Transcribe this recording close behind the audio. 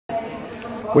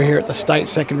We're here at the State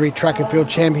Secondary Track and Field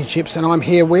Championships and I'm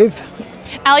here with...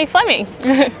 A Flemming.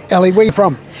 Ellie, where are you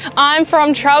from? I'm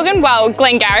from Traralgon, well,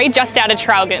 Glengarry, just out of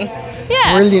Traralgon.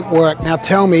 Yeah. Brilliant work. Now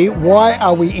tell me, why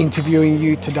are we interviewing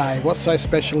you today? What's so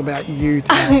special about you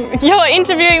today? You're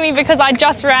interviewing me because I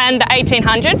just ran the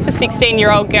 1800 for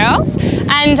 16-year-old girls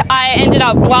and I ended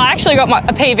up, well, I actually got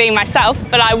a PB myself,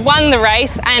 but I won the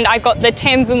race and I got the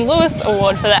Tamsyn Lewis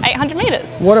Award for the 800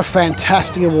 metres. What a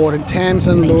fantastic award. And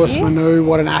Tamsyn Lewis,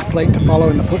 what an athlete to follow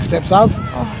in the footsteps of.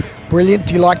 Oh. Brilliant.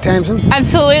 Do you like Tamsyn?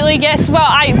 Absolutely, yes. Well,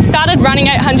 I started running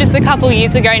 800s a couple of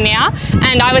years ago now,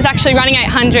 and I was actually running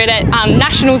 800 at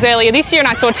Nationals earlier this year, and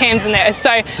I saw Tamsyn there.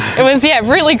 So it was, yeah,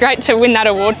 really great to win that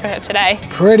award for her today.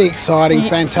 Pretty exciting,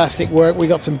 fantastic work. We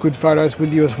got some good photos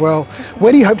with you as well.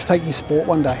 Where do you hope to take your sport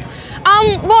one day?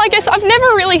 Well, I guess I've never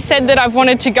really said that I've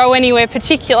wanted to go anywhere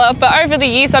particular, but over the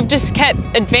years I've just kept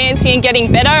advancing and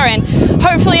getting better, and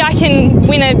hopefully I can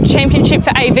win a championship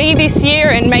for AV this year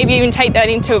and maybe even take that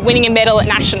into winning a medal at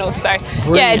Nationals. So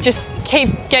brilliant. Yeah, just keep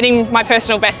getting my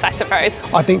personal best, I suppose.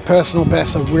 I think personal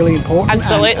bests are really important.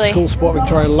 Absolutely. And School Sport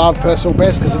Victoria love personal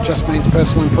best because it just means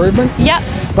personal improvement.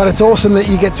 Yep. But it's awesome that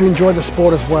you get to enjoy the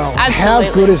sport as well. Absolutely.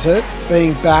 How good is it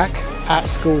being back at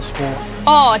school sport?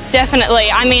 Oh,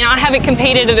 definitely. I mean, I haven't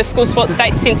competed at a school sports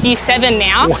state since year 7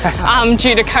 now, wow.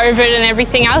 Due to COVID and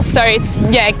everything else. So it's,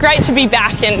 yeah, great to be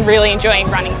back and really enjoying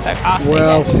running so far.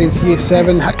 Well, since year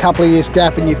 7, a couple of years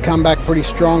gap, and you've come back pretty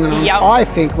strong. And I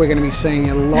think we're going to be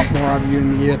seeing a lot more of you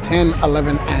in the year 10,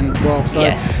 11 and 12. So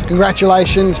yes.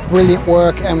 Congratulations, brilliant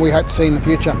work, and we hope to see you in the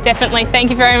future. Definitely. Thank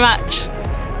you very much.